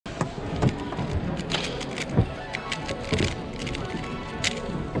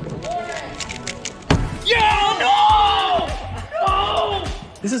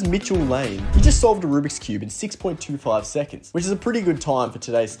This is Mitchell Lane. He just solved a Rubik's Cube in 6.25 seconds, which is a pretty good time for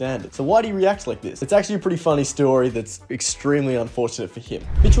today's standards. So why do he react like this? It's actually a pretty funny story that's extremely unfortunate for him.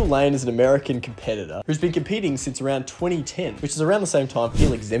 Mitchell Lane is an American competitor who's been competing since around 2010, which is around the same time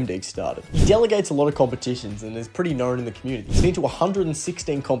Felix Zemdegs started. He delegates a lot of competitions and is pretty known in the community. He's been to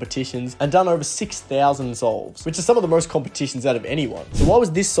 116 competitions and done over 6,000 solves, which is some of the most competitions out of anyone. So why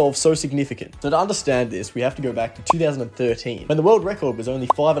was this solve so significant? So to understand this, we have to go back to 2013, when the world record was only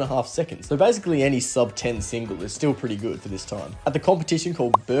 5.5 seconds. So basically any sub 10 single is still pretty good for this time. At the competition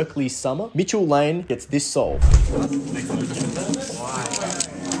called Berkeley Summer, Mitchell Lane gets this solve.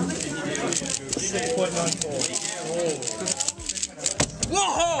 6.94.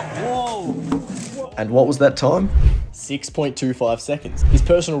 Whoa! And what was that time? 6.25 seconds. His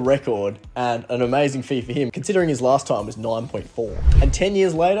personal record, and an amazing feat for him, considering his last time was 9.4. And 10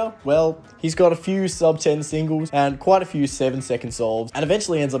 years later, well, he's got a few sub 10 singles and quite a few 7-second solves, and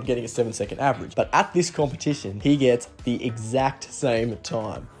eventually ends up getting a 7-second average. But at this competition, he gets the exact same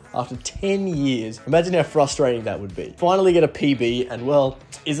time. After 10 years, imagine how frustrating that would be. Finally get a PB, and well,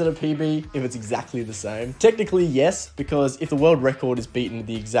 is it a PB if it's exactly the same? Technically, yes, because if the world record is beaten at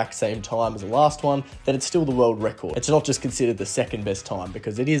the exact same time as the last one, then it's still the world record. It's not just considered the second best time,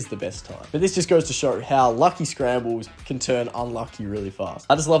 because it is the best time. But this just goes to show how lucky scrambles can turn unlucky really fast.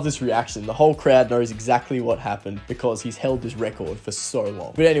 I just love this reaction. The whole crowd knows exactly what happened because he's held this record for so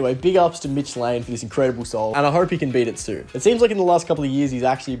long. But anyway, big ups to Mitch Lane for this incredible solve, and I hope he can beat it soon. It seems like in the last couple of years, he's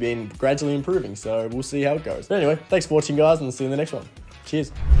actually been gradually improving, so we'll see how it goes. But anyway, thanks for watching, guys, and I'll see you in the next one.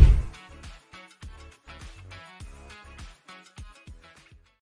 Cheers.